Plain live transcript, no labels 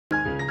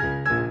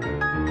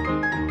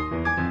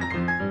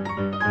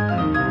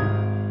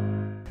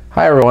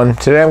Hi everyone,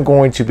 today I'm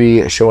going to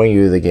be showing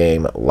you the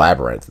game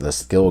Labyrinth, the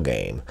skill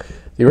game.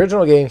 The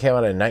original game came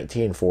out in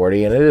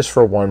 1940 and it is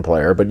for one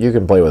player, but you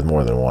can play with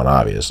more than one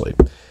obviously.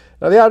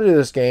 Now the object of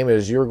this game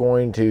is you're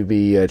going to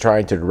be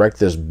trying to direct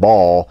this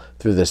ball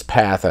through this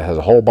path that has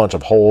a whole bunch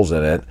of holes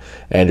in it,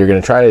 and you're going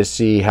to try to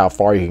see how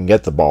far you can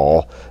get the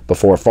ball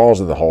before it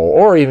falls in the hole,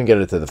 or even get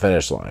it to the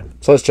finish line.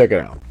 So let's check it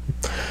out.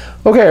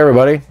 Okay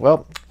everybody,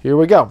 well here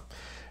we go.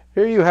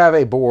 Here you have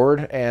a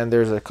board, and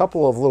there's a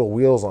couple of little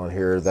wheels on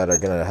here that are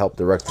going to help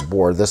direct the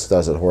board. This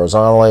does it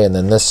horizontally, and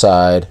then this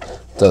side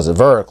does it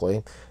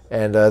vertically.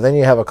 And then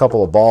you have a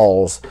couple of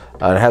balls,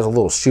 and it has a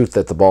little chute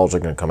that the balls are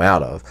going to come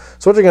out of.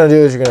 So what you're going to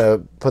do is you're going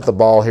to put the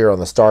ball here on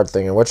the start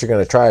thing, and what you're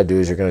going to try to do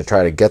is you're going to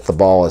try to get the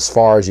ball as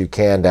far as you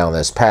can down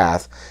this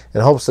path in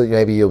hopes that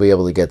maybe you'll be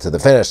able to get to the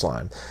finish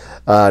line.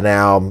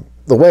 Now,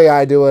 the way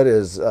I do it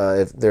is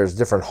if there's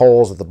different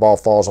holes, if the ball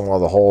falls in one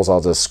of the holes,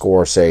 I'll just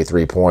score, say,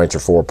 3 points or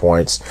 4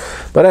 points.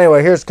 But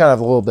anyway, here's kind of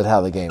a little bit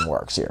how the game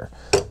works here.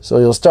 So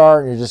you'll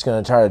start, and you're just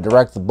going to try to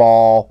direct the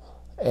ball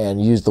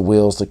and use the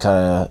wheels to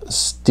kind of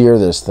steer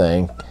this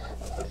thing.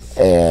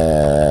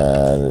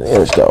 And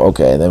here we go.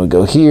 Okay, then we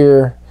go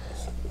here.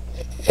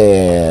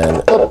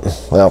 And,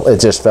 well,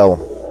 it just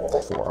fell.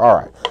 All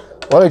right.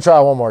 Let me try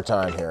one more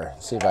time here.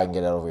 See if I can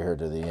get it over here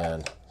to the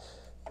end.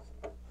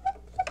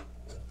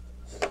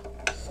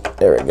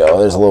 There we go.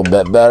 There's a little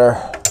bit better.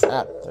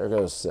 Ah, there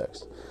goes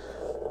 6.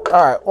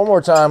 All right, one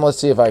more time. Let's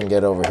see if I can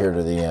get over here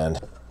to the end.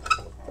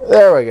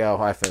 There we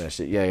go. I finished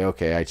it. Yay,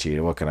 okay, I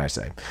cheated. What can I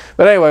say?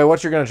 But anyway,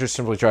 what you're going to just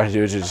simply try to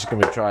do is you're just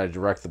going to try to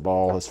direct the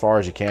ball as far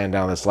as you can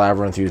down this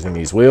labyrinth using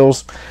these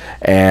wheels.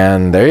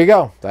 And there you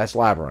go. That's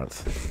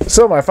Labyrinth.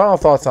 So my final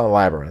thoughts on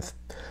Labyrinth.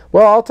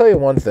 Well, I'll tell you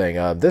one thing.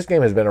 This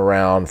game has been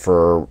around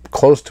for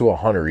close to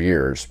 100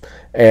 years.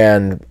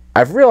 And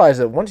I've realized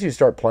that once you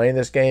start playing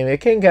this game, it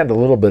can get a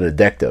little bit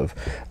addictive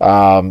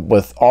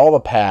with all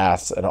the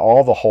paths and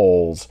all the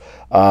holes.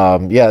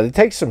 Yeah, it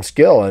takes some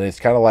skill, and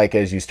it's kind of like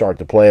as you start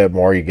to play it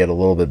more, you get a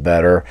little bit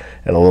better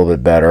and a little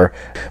bit better.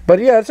 But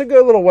yeah, it's a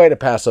good little way to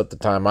pass up the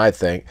time, I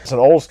think. It's an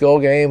old skill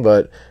game,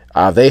 but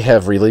they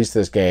have released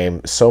this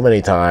game so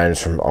many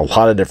times from a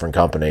lot of different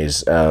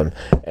companies, and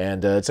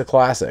it's a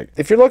classic.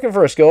 If you're looking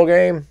for a skill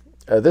game,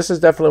 this is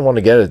definitely one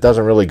to get. It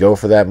doesn't really go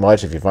for that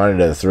much if you find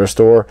it at a thrift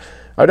store.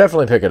 I would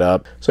definitely pick it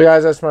up. So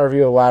guys, that's my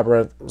review of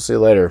Labyrinth. We'll see you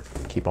later.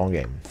 Keep on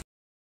gaming.